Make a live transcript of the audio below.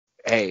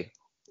hey,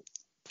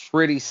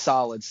 pretty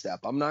solid step.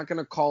 I'm not going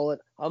to call it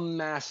a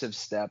massive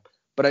step,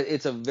 but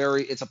it's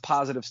a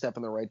positive step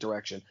in the right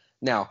direction.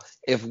 Now,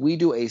 if we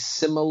do a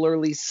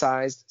similarly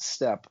sized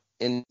step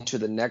into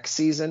the next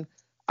season,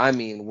 I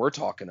mean, we're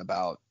talking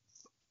about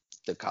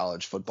the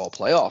college football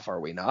playoff, are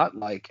we not?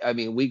 Like, I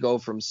mean, we go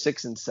from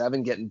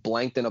 6-7 getting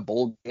blanked in a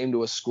bowl game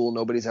to a school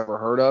nobody's ever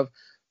heard of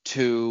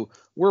to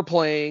we're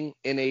playing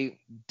in a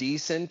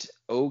decent,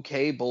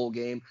 okay bowl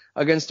game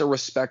against a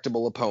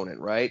respectable opponent,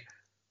 right?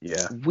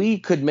 Yeah. We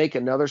could make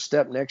another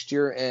step next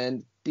year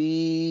and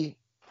be,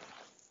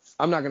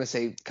 I'm not going to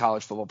say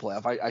college football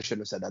playoff. I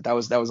shouldn't have said that. That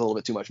was a little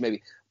bit too much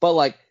maybe. But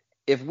like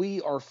if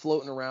we are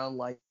floating around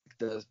like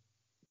the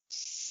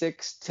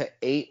 6 to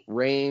 8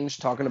 range,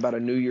 talking about a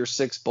New Year's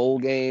 6 bowl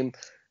game,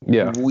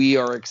 yeah, we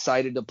are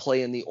excited to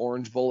play in the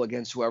Orange Bowl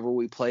against whoever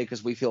we play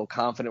because we feel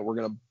confident we're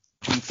going to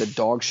beat the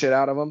dog shit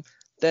out of them,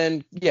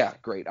 then yeah,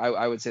 great.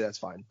 I would say that's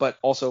fine. But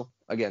also,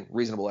 again,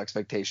 reasonable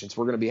expectations.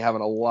 We're going to be having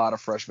a lot of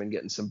freshmen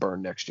getting some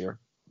burn next year.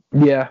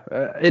 Yeah,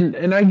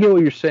 and I get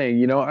what you're saying.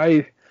 You know,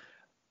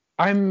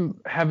 I'm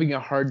having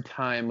a hard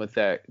time with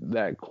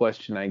that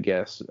question, I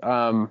guess.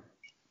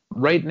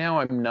 Right now,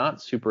 I'm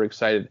not super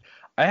excited.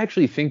 I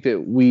actually think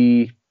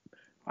that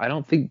I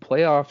don't think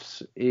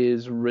playoffs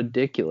is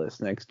ridiculous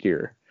next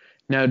year.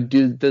 Now,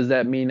 does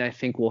that mean I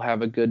think we'll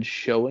have a good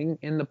showing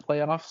in the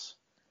playoffs?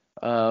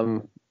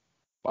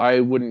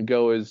 I wouldn't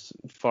go as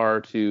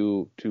far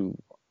to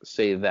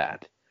say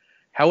that.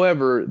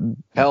 However,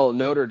 hell,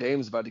 Notre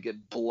Dame's about to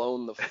get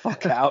blown the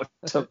fuck out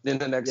in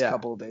the next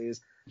couple of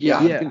days.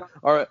 Yeah.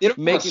 All right,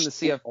 making the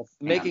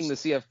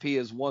CFP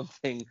is one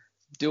thing.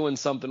 Doing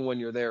something when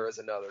you're there is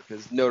another,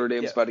 because Notre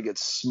Dame's about to get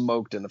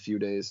smoked in a few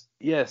days.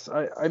 Yes,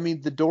 I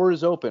mean, the door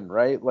is open,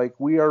 right? Like,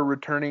 we are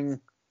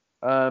returning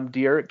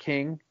De'Aaron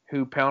King,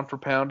 who pound for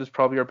pound is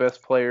probably our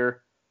best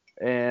player.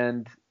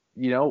 And,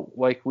 you know,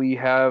 like we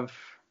have,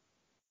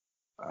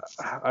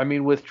 I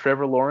mean, with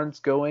Trevor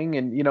Lawrence going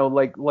and, you know,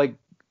 like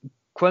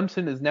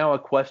Clemson is now a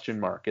question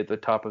mark at the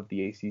top of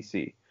the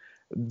ACC.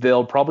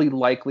 They'll probably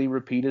likely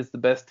repeat as the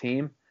best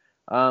team.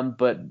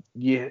 But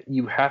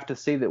you have to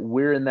say that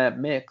we're in that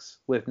mix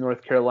with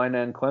North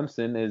Carolina and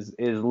Clemson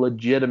is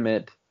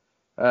legitimate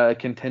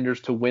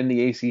contenders to win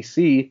the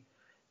ACC.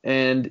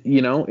 And,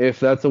 you know, if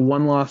that's a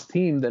one-loss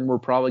team, then we're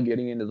probably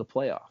getting into the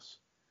playoffs.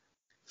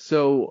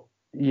 So,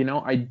 you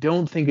know, I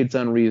don't think it's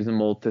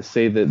unreasonable to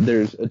say that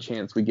there's a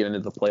chance we get into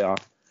the playoff.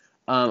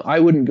 I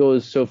wouldn't go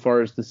so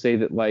far as to say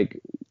that, like,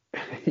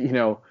 you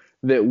know,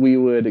 that we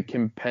would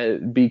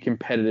be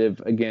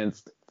competitive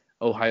against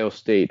Ohio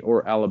State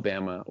or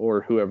Alabama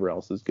or whoever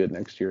else is good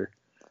next year.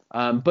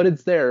 But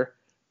it's there.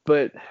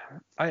 But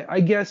I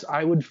guess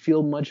I would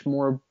feel much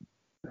more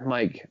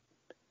like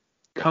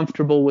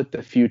comfortable with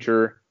the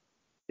future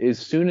as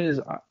soon as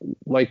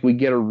like we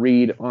get a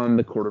read on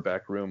the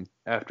quarterback room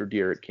after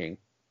De'Aaron King,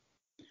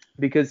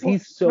 because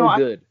he's so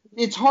good.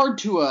 It's hard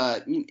to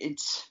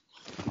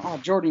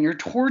Jordan, you're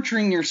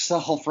torturing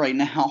yourself right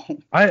now.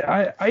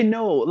 I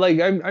know, like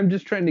I'm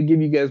just trying to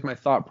give you guys my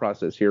thought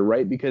process here,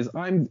 right? Because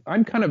I'm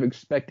kind of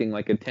expecting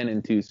like a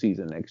 10-2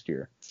 season next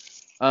year,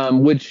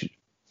 which,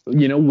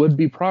 you know, would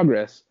be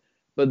progress.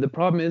 But the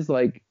problem is,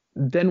 like,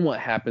 then what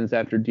happens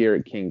after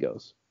De'Aaron King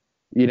goes?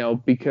 You know,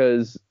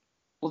 because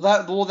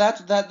that's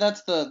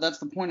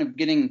the point of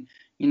getting,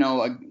 you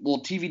know,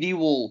 TVD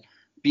will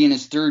be in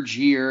his third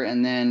year,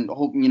 and then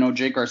hope, you know,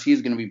 Jake Garcia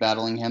is going to be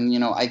battling him. You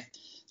know,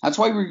 that's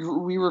why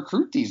we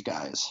recruit these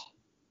guys.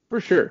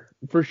 For sure.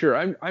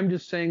 I'm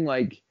just saying,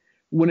 like,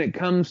 when it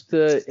comes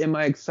to am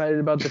I excited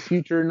about the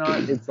future or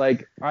not, it's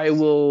like I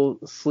will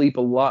sleep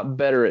a lot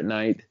better at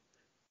night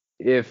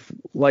if,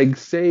 like,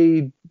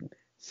 say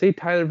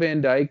Tyler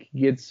Van Dyke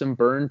gets some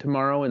burn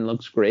tomorrow and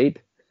looks great.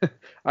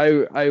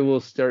 I will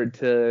start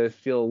to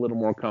feel a little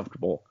more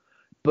comfortable.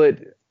 But,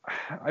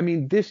 I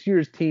mean, this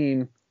year's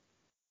team,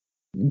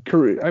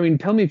 I mean,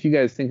 tell me if you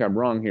guys think I'm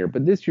wrong here,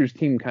 but this year's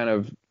team kind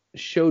of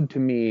showed to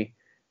me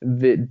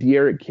that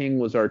De'Aaron King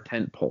was our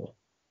tent pole.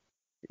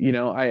 You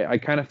know, I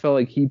kind of felt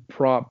like he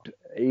propped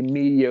a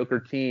mediocre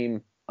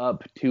team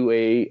up to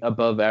a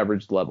above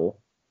average level.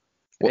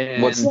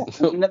 What's there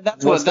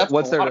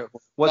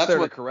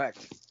to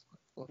correct?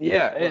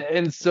 Yeah,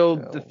 and so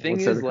the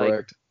thing is,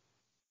 like,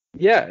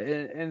 yeah,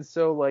 and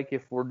so, like,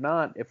 if we're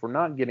not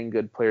getting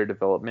good player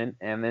development,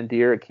 and then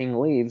De'Aaron King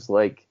leaves,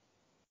 like,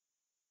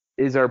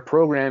 is our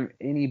program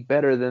any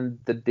better than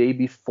the day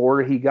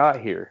before he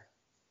got here?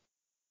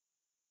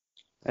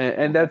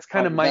 And that's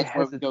kind of my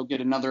hesitation. Go get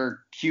another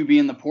QB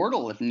in the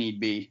portal if need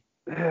be.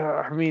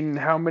 I mean,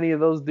 how many of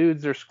those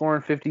dudes are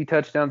scoring 50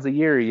 touchdowns a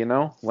year? You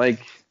know, like.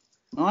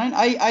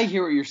 I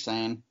hear what you're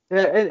saying.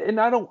 Yeah, and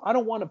I don't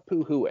want to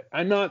poo-hoo it.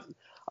 I'm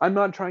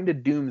not trying to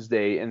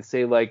doomsday and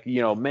say, like,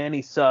 you know,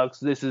 Manny sucks.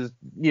 This is,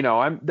 you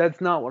know,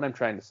 that's not what I'm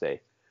trying to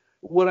say.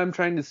 What I'm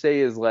trying to say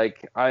is,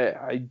 like,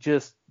 I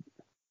just,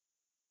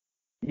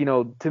 you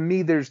know, to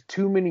me, there's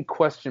too many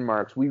question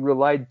marks. We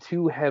relied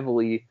too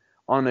heavily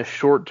on a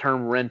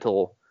short-term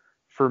rental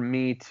for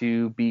me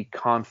to be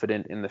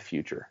confident in the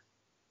future,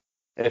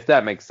 if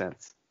that makes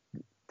sense.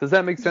 Does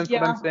that make sense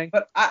what I'm saying?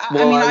 But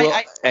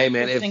hey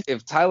man, think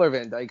if Tyler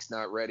Van Dyke's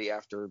not ready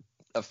after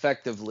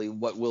effectively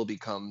what will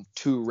become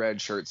 2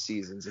 redshirt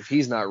seasons, if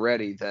he's not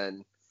ready,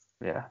 then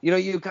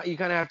you kind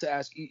of have to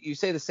ask. You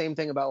say the same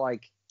thing about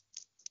like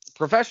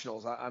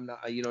professionals. I'm not,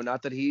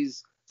 not that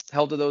he's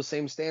held to those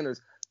same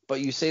standards,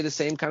 but you say the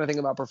same kind of thing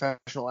about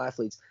professional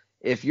athletes.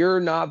 If you're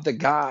not the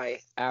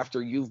guy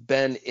after you've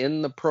been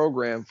in the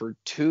program for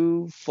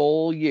 2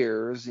 full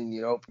years and,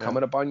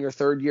 coming up on your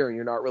 3rd year and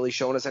you're not really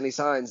showing us any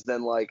signs,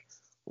 then like,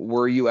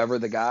 were you ever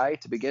the guy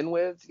to begin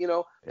with?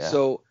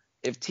 So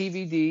if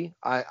TVD,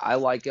 I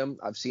like him.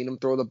 I've seen him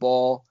throw the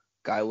ball.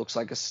 Guy looks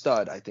like a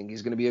stud. I think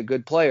he's going to be a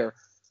good player.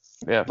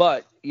 Yeah.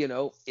 But,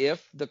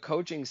 if the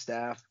coaching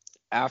staff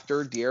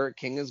after De'Aaron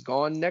King is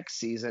gone next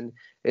season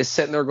is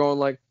sitting there going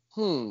like,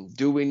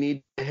 do we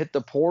need to hit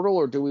the portal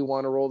or do we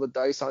want to roll the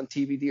dice on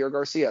TVD or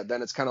Garcia?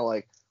 Then it's kind of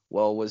like,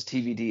 well, was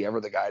TVD ever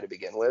the guy to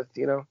begin with,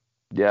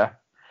 Yeah.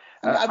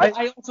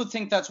 I also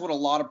think that's what a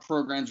lot of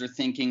programs are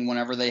thinking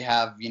whenever they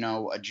have,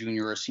 a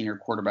junior or senior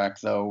quarterback,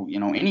 though,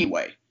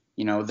 anyway.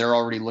 They're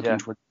already looking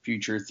toward the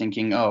future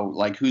thinking,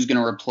 who's going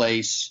to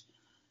replace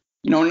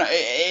 –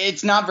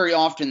 it's not very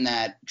often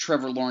that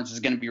Trevor Lawrence is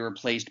going to be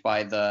replaced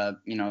by the,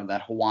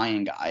 that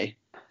Hawaiian guy.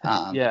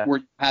 Where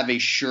you have a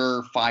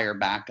surefire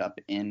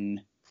backup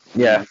in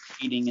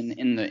eating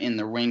in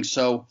the ring.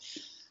 So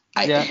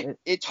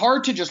it's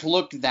hard to just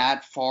look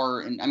that far.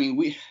 And I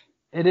mean,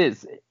 it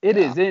is.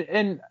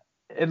 And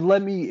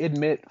let me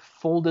admit,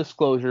 full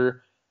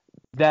disclosure,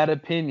 that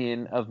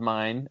opinion of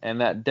mine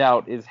and that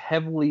doubt is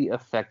heavily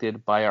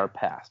affected by our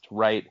past,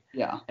 right?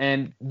 Yeah.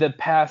 And the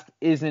past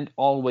isn't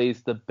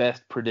always the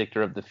best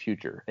predictor of the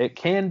future. It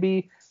can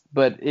be,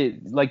 but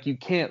you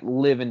can't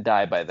live and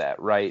die by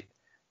that, right?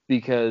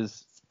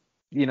 Because,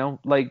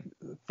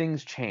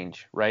 things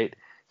change, right?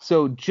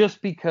 So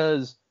just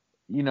because,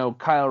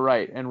 Kyle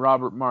Wright and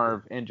Robert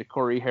Marv and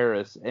Ja'Cory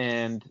Harris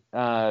and,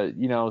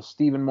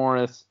 Stephen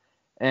Morris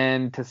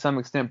and to some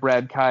extent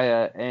Brad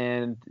Kaya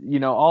and,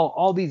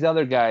 all these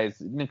other guys,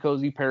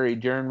 N'Kosi Perry,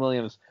 Jaron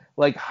Williams,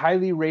 like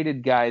highly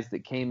rated guys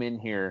that came in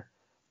here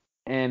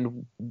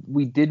and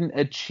we didn't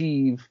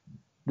achieve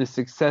the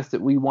success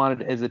that we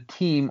wanted as a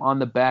team on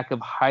the back of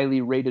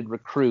highly rated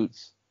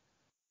recruits.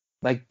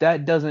 Like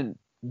that doesn't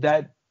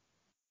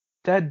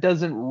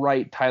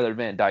write Tyler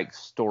Van Dyke's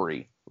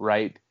story,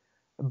 right?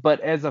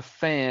 But as a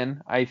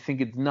fan, I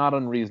think it's not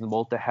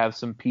unreasonable to have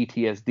some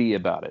PTSD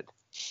about it.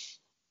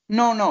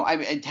 No.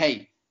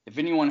 Hey, if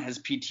anyone has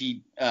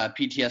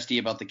PTSD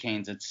about the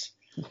Canes, it's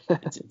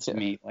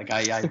me. Like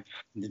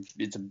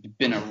it's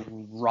been a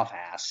rough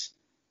ass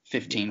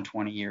 15,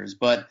 20 years.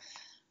 But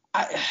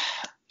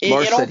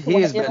Marsh said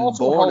he has been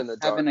born in the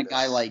darkness. Having a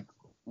guy like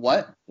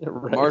what?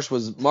 Right. Marsh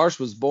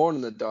was born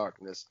in the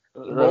darkness,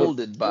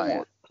 molded by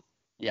it.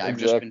 Yeah, I've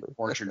just been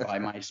tortured by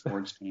my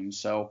sports team.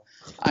 So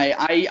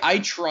I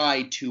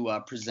try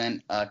to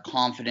present a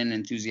confident,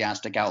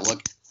 enthusiastic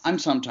outlook. I'm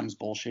sometimes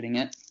bullshitting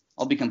it.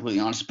 I'll be completely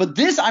honest. But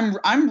this,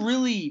 I'm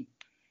really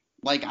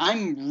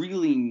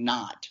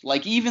not.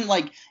 Like even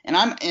like,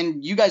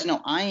 and you guys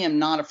know I am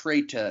not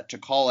afraid to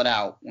call it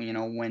out.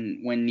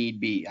 When need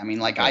be. I mean,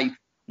 like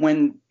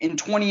when in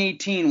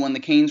 2018 when the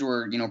Canes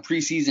were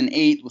preseason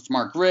 8 with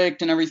Mark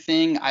Richt and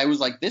everything, I was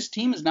like, this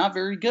team is not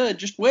very good.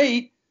 Just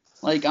wait.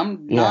 Like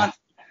not.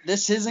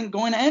 This isn't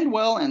going to end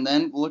well. And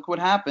then look what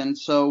happened.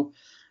 So,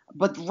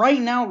 but right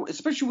now,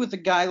 especially with a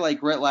guy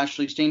like Rhett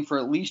Lashley staying for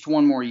at least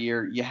one more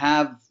year, you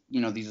have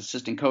these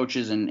assistant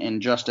coaches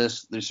and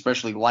Justice,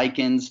 especially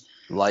Likens.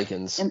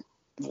 And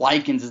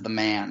Likens is the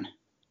man.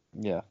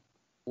 Yeah.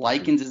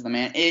 Likens is the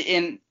man.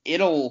 And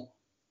it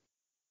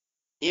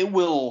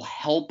will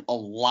help a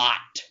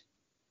lot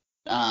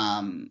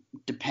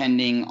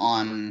depending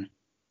on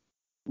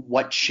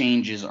what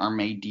changes are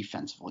made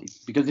defensively.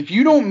 Because if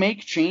you don't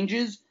make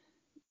changes,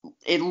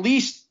 at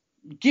least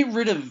get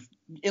rid of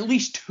at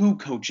least 2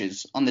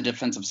 coaches on the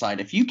defensive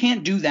side. If you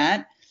can't do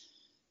that,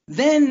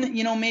 then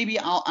maybe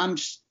I'm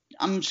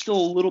still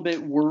a little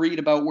bit worried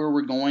about where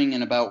we're going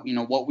and about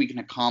what we can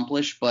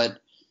accomplish. But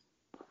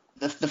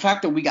the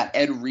fact that we got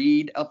Ed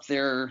Reed up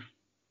there,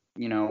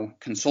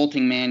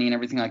 consulting Manny and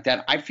everything like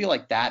that, I feel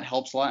like that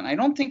helps a lot. And I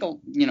don't think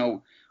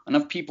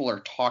enough people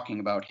are talking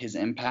about his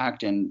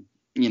impact and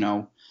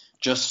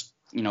just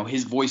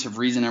his voice of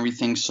reason and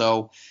everything.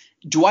 So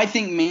do I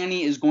think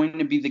Manny is going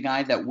to be the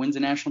guy that wins a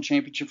national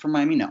championship for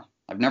Miami? No,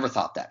 I've never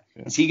thought that.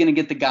 Yeah. Is he going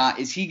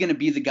to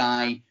be the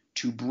guy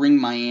to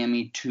bring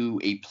Miami to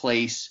a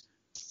place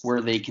where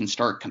they can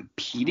start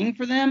competing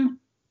for them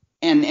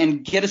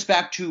and get us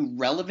back to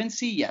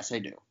relevancy? Yes, I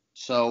do.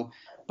 So,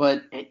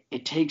 but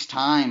it takes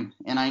time,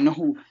 and I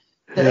know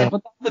that,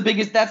 but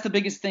that's the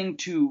biggest thing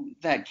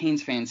that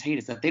Canes fans hate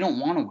is that they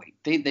don't want to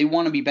wait. They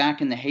want to be back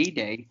in the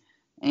heyday,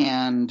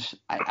 and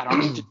I don't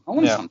need to know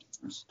them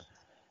sometimes.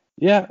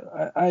 Yeah,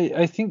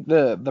 I think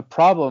the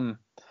problem,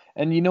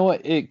 and you know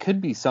what, it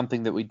could be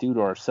something that we do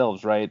to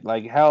ourselves, right?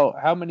 Like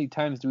how many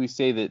times do we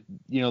say that,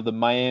 the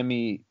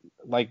Miami,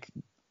 like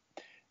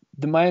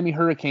the Miami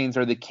Hurricanes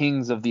are the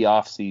kings of the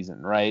off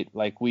season, right?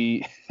 Like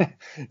we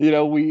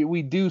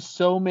we do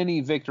so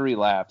many victory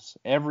laps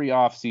every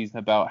off season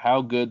about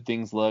how good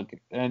things look,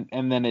 and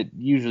then it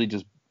usually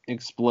just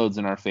explodes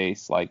in our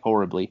face like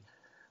horribly.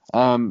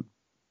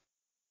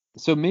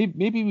 So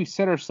maybe we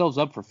set ourselves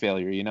up for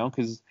failure,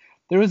 because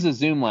there was a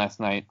Zoom last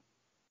night,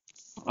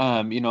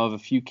 of a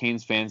few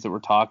Canes fans that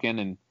were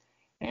talking,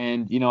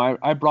 and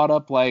I brought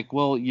up like,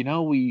 well,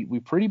 we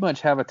pretty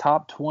much have a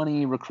top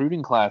 20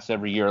 recruiting class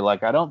every year.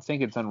 Like, I don't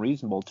think it's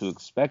unreasonable to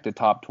expect a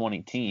top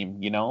 20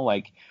 team,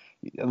 like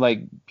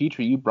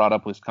Petrie, you brought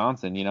up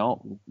Wisconsin,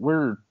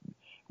 we're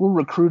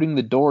recruiting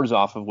the doors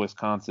off of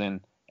Wisconsin,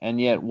 and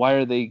yet why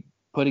are they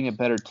putting a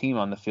better team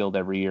on the field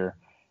every year?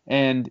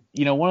 And,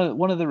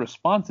 one of the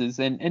responses,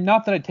 and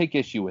not that I take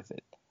issue with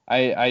it.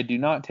 I do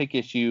not take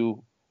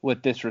issue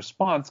with this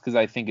response because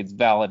I think it's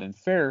valid and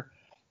fair.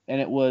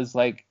 And it was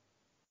like,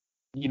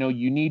 you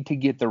need to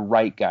get the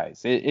right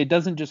guys. It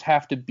doesn't just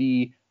have to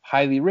be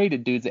highly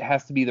rated dudes. It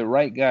has to be the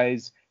right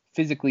guys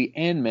physically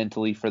and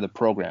mentally for the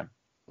program.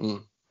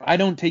 I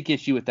don't take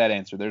issue with that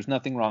answer. There's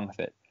nothing wrong with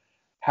it.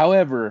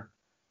 However,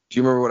 do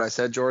you remember what I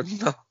said, Jordan?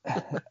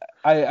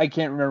 I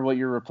can't remember what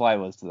your reply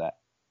was to that.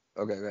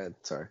 Okay, go ahead.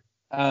 Sorry.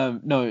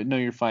 No,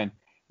 you're fine.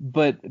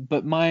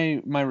 But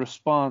my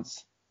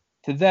response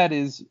to that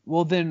is,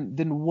 well, then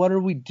what are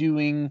we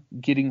doing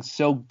getting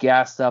so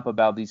gassed up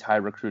about these high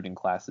recruiting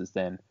classes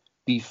then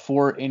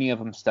before any of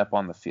them step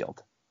on the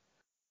field?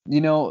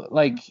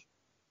 Like,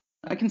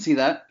 I can see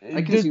that.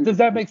 Does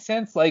that make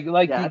sense? Like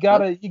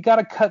yeah, you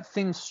gotta cut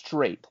things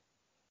straight,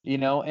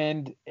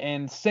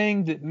 and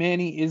saying that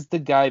Manny is the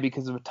guy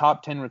because of a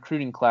top 10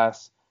 recruiting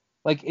class,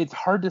 like, it's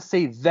hard to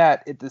say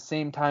that at the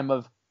same time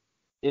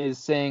is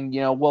saying,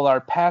 well,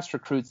 our past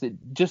recruits,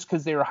 that just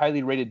because they were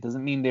highly rated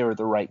doesn't mean they were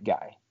the right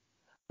guy.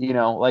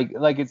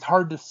 Like it's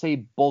hard to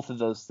say both of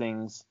those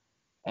things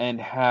and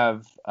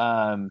have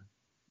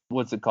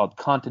what's it called,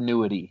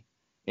 continuity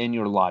in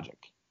your logic.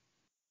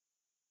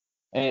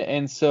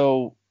 And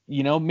so,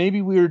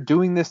 maybe we're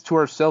doing this to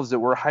ourselves, that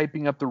we're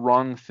hyping up the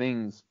wrong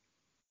things.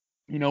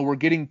 We're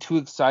getting too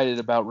excited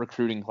about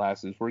recruiting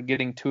classes. We're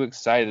getting too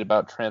excited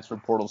about transfer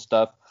portal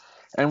stuff.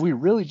 And we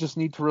really just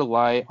need to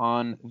rely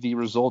on the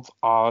results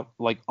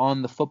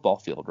on the football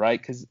field, right?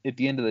 Because at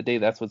the end of the day,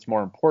 that's what's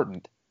more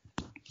important,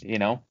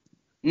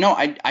 No,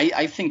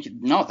 I think,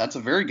 no, that's a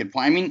very good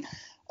point. I mean,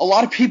 a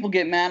lot of people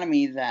get mad at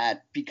me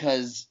that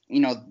because,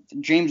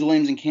 James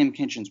Williams and Cam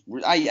Kinchens,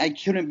 I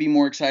couldn't be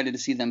more excited to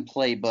see them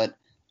play, but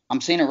I'm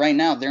saying it right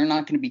now, they're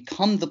not going to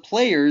become the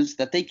players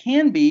that they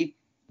can be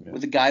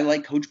with a guy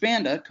like Coach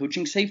Banda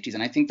coaching safeties.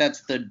 And I think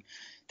that's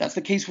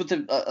the case with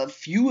a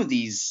few of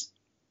these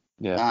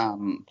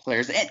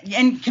players.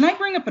 And can I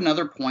bring up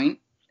another point?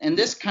 And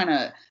this kind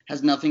of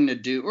has nothing to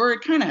do, or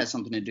it kind of has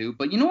something to do,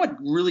 but you know what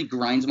really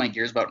grinds my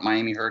gears about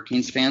Miami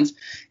Hurricanes fans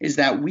is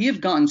that we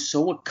have gotten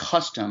so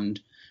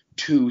accustomed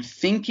to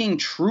thinking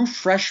true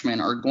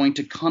freshmen are going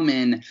to come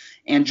in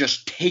and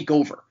just take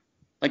over.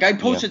 Like, I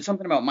posted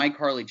something about Mike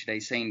Harley today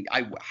saying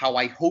how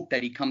I hope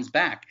that he comes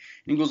back.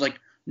 And he goes like,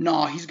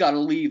 no, he's got to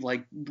leave.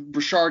 Like,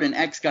 Richard and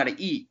X got to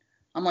eat.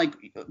 I'm like,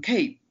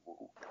 okay,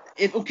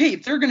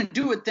 if they're going to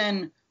do it,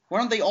 then why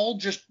don't they all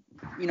just,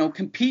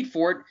 compete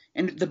for it,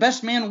 and the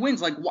best man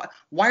wins? Like,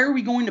 why are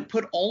we going to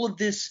put all of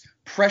this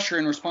pressure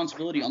and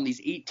responsibility on these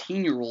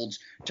 18-year-olds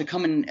to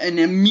come in and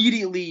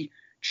immediately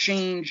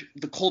change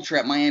the culture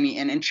at Miami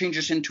and change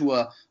us into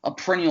a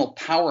perennial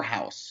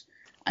powerhouse?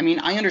 I mean,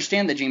 I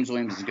understand that James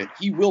Williams is good.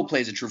 He will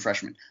play as a true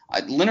freshman.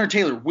 Leonard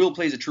Taylor will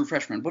play as a true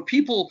freshman. But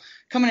people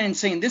coming in and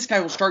saying this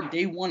guy will start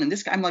day one and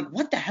this guy, I'm like,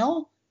 what the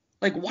hell?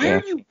 Like, why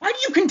do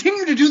you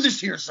continue to do this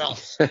to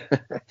yourselves?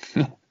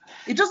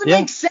 It doesn't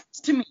make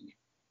sense to me.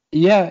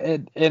 Yeah,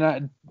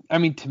 and I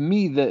mean, to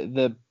me,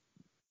 the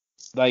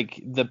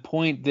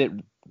point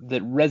that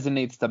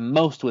resonates the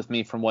most with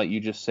me from what you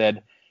just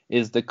said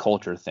is the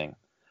culture thing.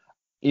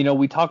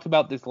 We talked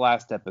about this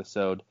last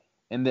episode,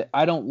 and that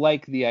I don't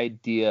like the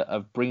idea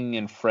of bringing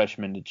in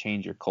freshmen to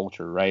change your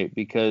culture, right?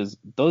 Because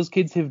those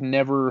kids they've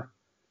never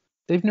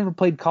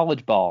played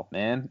college ball,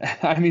 man.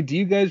 I mean, do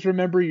you guys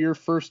remember your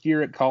first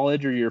year at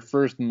college or your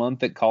first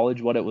month at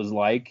college, what it was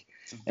like?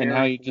 And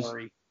how you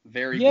blurry.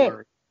 Very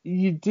blurry.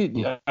 You did.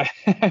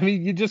 I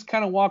mean, you just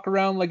kind of walk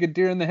around like a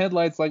deer in the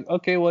headlights, like,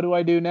 okay, what do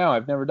I do now?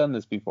 I've never done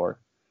this before,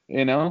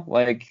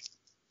 like,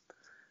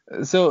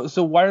 so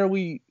why are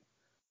we,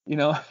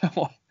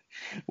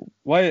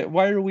 why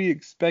are we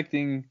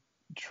expecting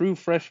true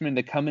freshmen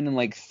to come in and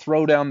like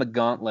throw down the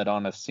gauntlet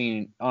on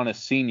a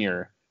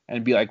senior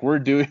and be like, we're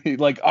doing,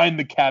 like, I'm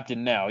the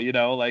captain now,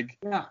 like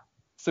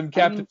some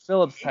Captain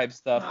Phillips type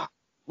stuff.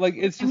 Like,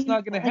 it's just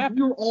not going to happen.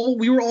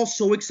 We were all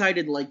so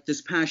excited, like,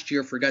 this past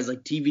year for guys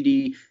like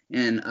TVD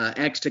and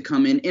X to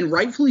come in, and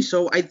rightfully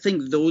so. I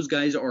think those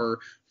guys are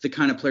the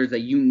kind of players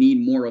that you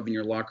need more of in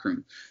your locker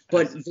room.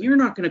 But they're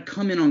not going to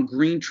come in on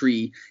Green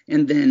Tree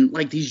and then,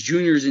 like, these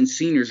juniors and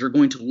seniors are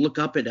going to look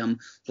up at them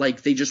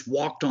like they just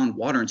walked on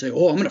water and say,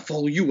 oh, I'm going to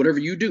follow you, whatever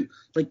you do.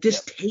 Like,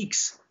 this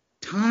takes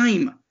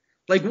time.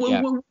 Like,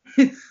 Yeah.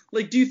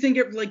 like, do you think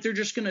they're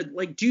just gonna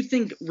do you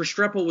think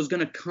Restrepo was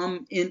gonna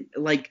come in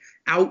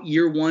out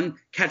year one,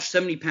 catch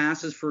 70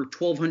 passes for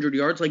 1,200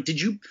 yards? Did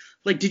you